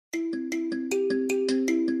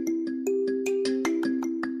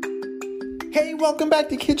Hey, welcome back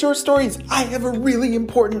to Kid Short Stories. I have a really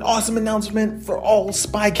important, awesome announcement for all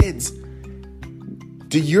Spy Kids.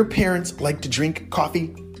 Do your parents like to drink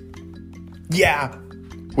coffee? Yeah.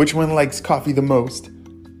 Which one likes coffee the most?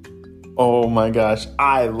 Oh my gosh,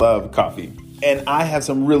 I love coffee. And I have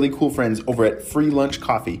some really cool friends over at Free Lunch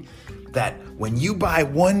Coffee that when you buy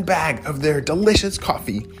one bag of their delicious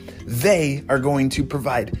coffee, they are going to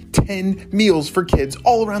provide 10 meals for kids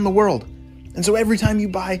all around the world. And so every time you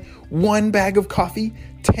buy one bag of coffee,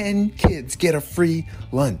 10 kids get a free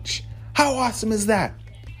lunch. How awesome is that?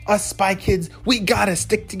 Us Spy Kids, we gotta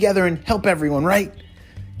stick together and help everyone, right?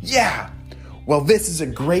 Yeah. Well, this is a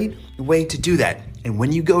great way to do that. And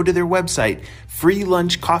when you go to their website,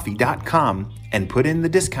 freelunchcoffee.com, and put in the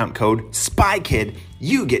discount code SPYKID,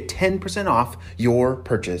 you get 10% off your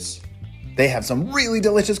purchase. They have some really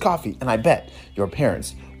delicious coffee, and I bet your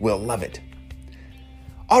parents will love it.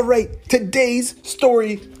 All right, today's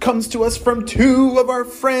story comes to us from two of our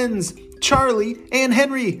friends, Charlie and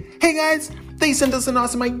Henry. Hey guys, they sent us an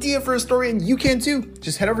awesome idea for a story, and you can too.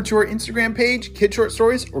 Just head over to our Instagram page, Kid Short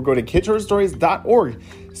Stories, or go to kidshortstories.org.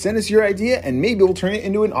 Send us your idea, and maybe we'll turn it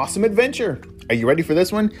into an awesome adventure. Are you ready for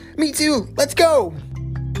this one? Me too. Let's go.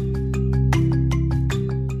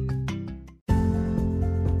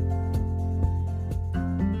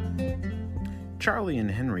 Charlie and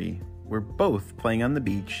Henry were both playing on the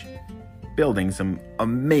beach, building some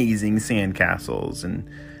amazing sandcastles and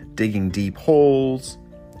digging deep holes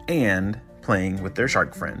and playing with their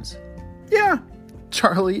shark friends. Yeah,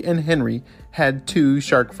 Charlie and Henry had two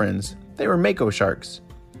shark friends. They were mako sharks.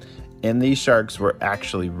 And these sharks were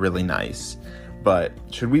actually really nice. But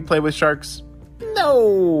should we play with sharks?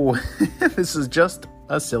 No! This is just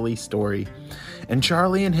a silly story. And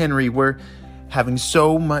Charlie and Henry were having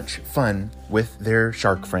so much fun with their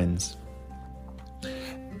shark friends.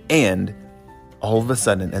 And all of a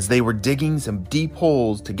sudden, as they were digging some deep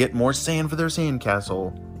holes to get more sand for their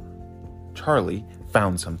sandcastle, Charlie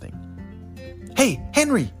found something. Hey,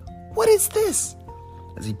 Henry, what is this?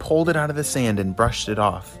 As he pulled it out of the sand and brushed it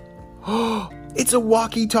off. Oh, it's a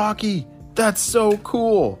walkie-talkie. That's so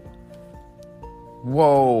cool.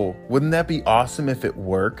 Whoa, wouldn't that be awesome if it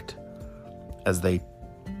worked? As they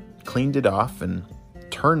cleaned it off and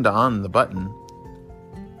turned on the button.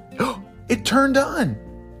 Oh, it turned on.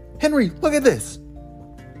 Henry, look at this.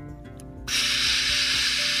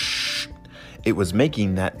 It was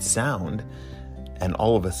making that sound, and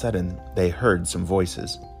all of a sudden, they heard some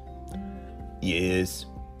voices. Yes,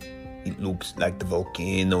 it looks like the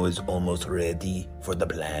volcano is almost ready for the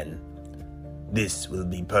plan. This will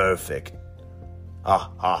be perfect.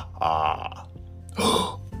 Ha ha ha.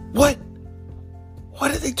 What?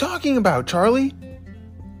 What are they talking about, Charlie?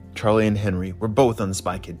 Charlie and Henry were both on the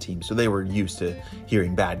Spy Kid team, so they were used to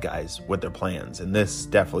hearing bad guys with their plans, and this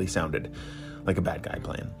definitely sounded like a bad guy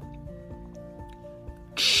plan.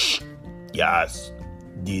 Yes,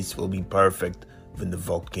 this will be perfect when the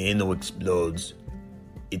volcano explodes.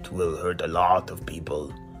 It will hurt a lot of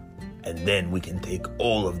people, and then we can take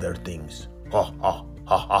all of their things. Ha ha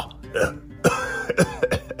ha ha.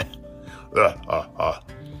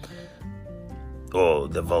 Oh,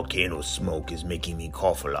 the volcano smoke is making me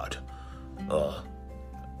cough a lot.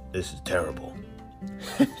 This is terrible.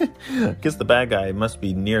 Guess the bad guy must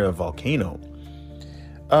be near a volcano.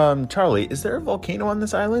 Charlie, is there a volcano on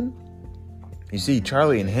this island? You see,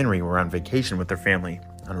 Charlie and Henry were on vacation with their family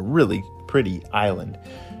on a really pretty island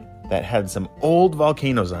that had some old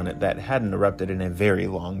volcanoes on it that hadn't erupted in a very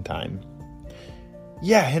long time.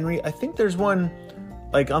 Yeah, Henry, I think there's one,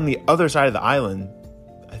 like, on the other side of the island.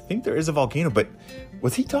 I think there is a volcano, but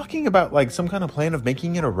was he talking about, like, some kind of plan of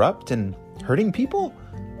making it erupt and hurting people?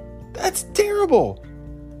 That's terrible.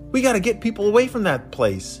 We gotta get people away from that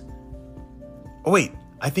place. Oh, wait,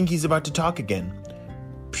 I think he's about to talk again.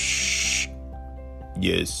 Pshh.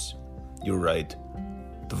 Yes, you're right.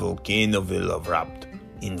 The volcano will erupt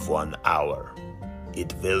in 1 hour.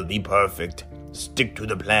 It will be perfect. Stick to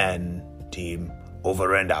the plan, team.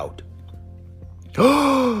 Over and out.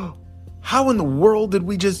 How in the world did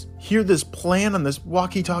we just hear this plan on this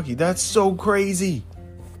walkie-talkie? That's so crazy.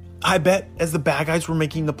 I bet as the bad guys were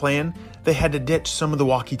making the plan, they had to ditch some of the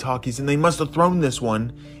walkie-talkies, and they must have thrown this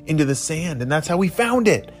one into the sand, and that's how we found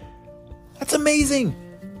it. That's amazing.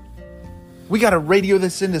 We gotta radio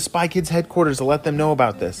this into Spy Kids headquarters to let them know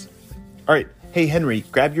about this. All right, hey Henry,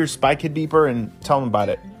 grab your Spy Kid beeper and tell them about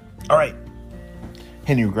it. All right.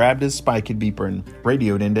 Henry grabbed his Spy Kid beeper and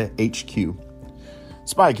radioed into HQ.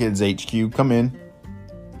 Spy Kids HQ, come in.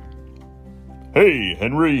 Hey,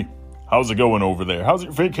 Henry. How's it going over there? How's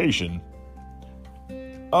your vacation?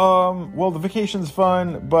 Well, the vacation's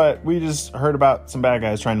fun, but we just heard about some bad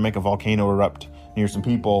guys trying to make a volcano erupt near some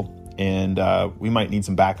people, and we might need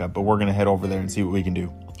some backup, but we're going to head over there and see what we can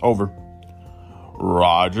do. Over.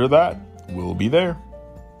 Roger that. We'll be there.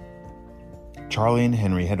 Charlie and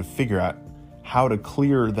Henry had to figure out how to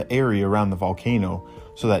clear the area around the volcano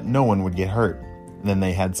so that no one would get hurt. And then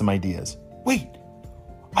they had some ideas. Wait,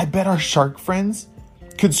 I bet our shark friends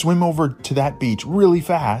could swim over to that beach really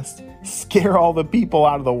fast, scare all the people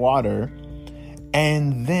out of the water,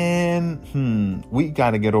 and then, we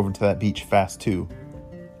gotta get over to that beach fast too.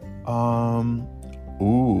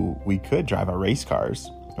 We could drive our race cars.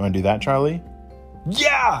 You wanna do that, Charlie?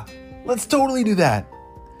 Yeah! Let's totally do that!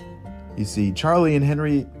 You see, Charlie and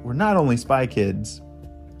Henry were not only spy kids,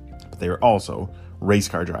 but they were also race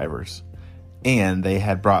car drivers. And they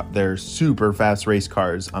had brought their super fast race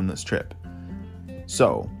cars on this trip.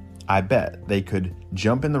 So, I bet they could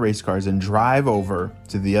jump in the race cars and drive over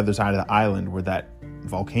to the other side of the island where that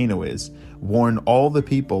volcano is, warn all the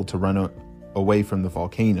people to run away from the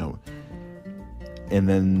volcano, and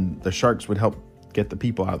then the sharks would help get the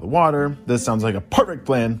people out of the water. This sounds like a perfect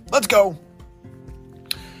plan. Let's go!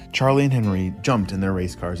 Charlie and Henry jumped in their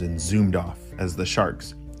race cars and zoomed off as the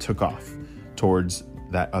sharks took off towards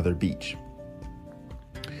that other beach.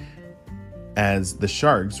 As the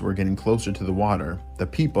sharks were getting closer to the water, the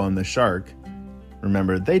people on the shark,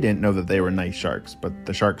 remember, they didn't know that they were nice sharks, but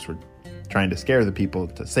the sharks were trying to scare the people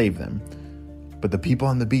to save them. But the people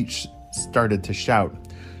on the beach started to shout,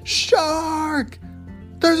 "Shark!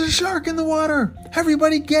 There's a shark in the water!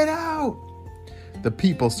 Everybody get out!" The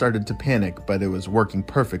people started to panic, but it was working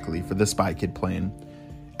perfectly for the Spy Kid plan.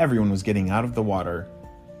 Everyone was getting out of the water,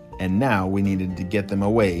 and now we needed to get them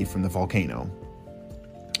away from the volcano.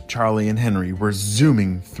 Charlie and Henry were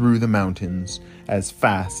zooming through the mountains as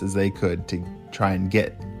fast as they could to try and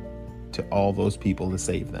get to all those people to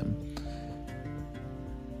save them.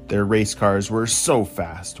 Their race cars were so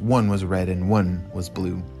fast. One was red and one was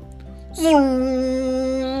blue.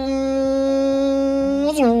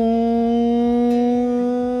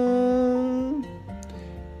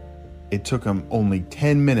 It took them only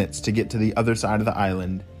 10 minutes to get to the other side of the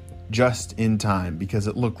island, just in time because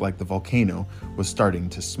it looked like the volcano was starting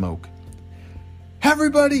to smoke.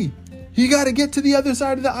 Everybody, you gotta get to the other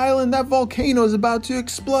side of the island. That volcano is about to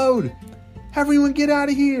explode. Everyone get out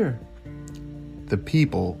of here. The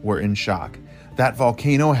people were in shock. That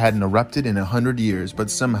volcano hadn't erupted in 100 years, but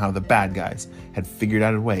somehow the bad guys had figured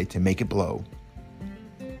out a way to make it blow.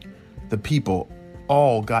 The people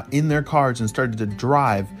all got in their cars and started to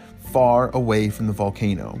drive far away from the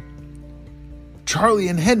volcano. Charlie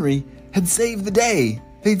and Henry had saved the day.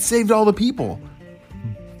 They'd saved all the people.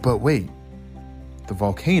 But wait, the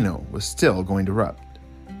volcano was still going to erupt.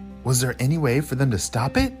 Was there any way for them to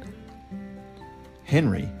stop it?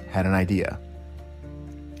 Henry had an idea.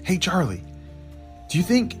 Hey, Charlie, do you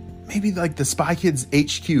think maybe like the Spy Kids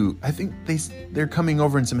HQ, I think they're coming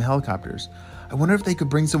over in some helicopters. I wonder if they could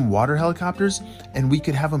bring some water helicopters and we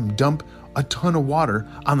could have them dump a ton of water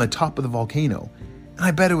on the top of the volcano. And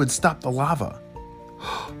I bet it would stop the lava.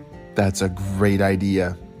 That's a great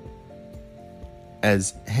idea.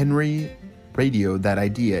 As Henry radioed that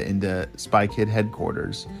idea into Spy Kid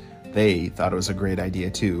headquarters, they thought it was a great idea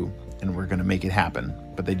too, and were going to make it happen.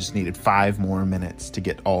 But they just needed 5 more minutes to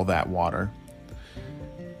get all that water.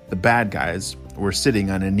 The bad guys were sitting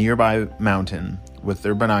on a nearby mountain with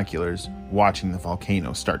their binoculars, watching the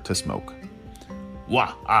volcano start to smoke.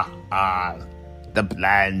 Wah, the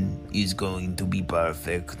plan is going to be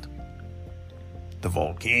perfect. The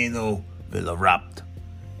volcano will erupt,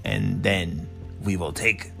 and then we will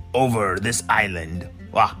take over this island.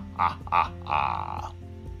 Wah,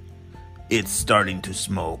 It's starting to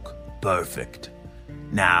smoke. Perfect.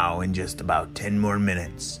 Now, in just about 10 more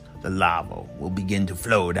minutes, the lava will begin to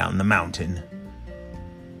flow down the mountain.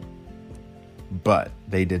 But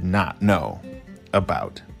they did not know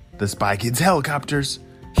about the Spy Kids helicopters.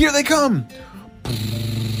 Here they come!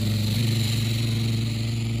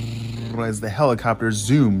 As the helicopters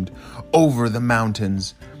zoomed over the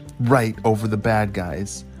mountains, right over the bad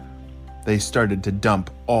guys, they started to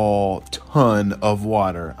dump a ton of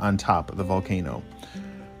water on top of the volcano.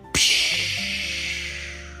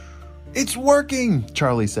 It's working,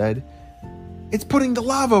 Charlie said. It's putting the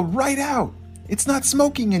lava right out. It's not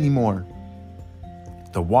smoking anymore.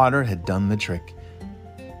 The water had done the trick.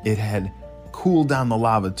 It had cooled down the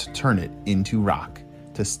lava to turn it into rock,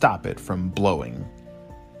 to stop it from blowing.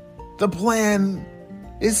 The plan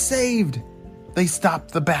is saved. They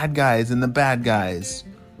stopped the bad guys, and the bad guys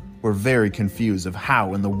were very confused of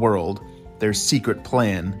how in the world their secret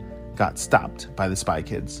plan got stopped by the Spy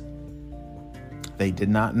Kids. They did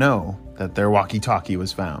not know that their walkie-talkie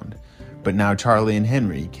was found, but now Charlie and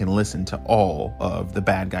Henry can listen to all of the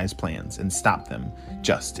bad guys' plans and stop them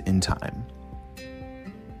just in time.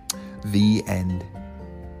 The end.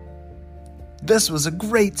 This was a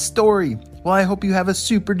great story. Well, I hope you have a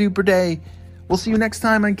super duper day. We'll see you next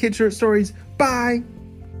time on Kid Short Stories. Bye!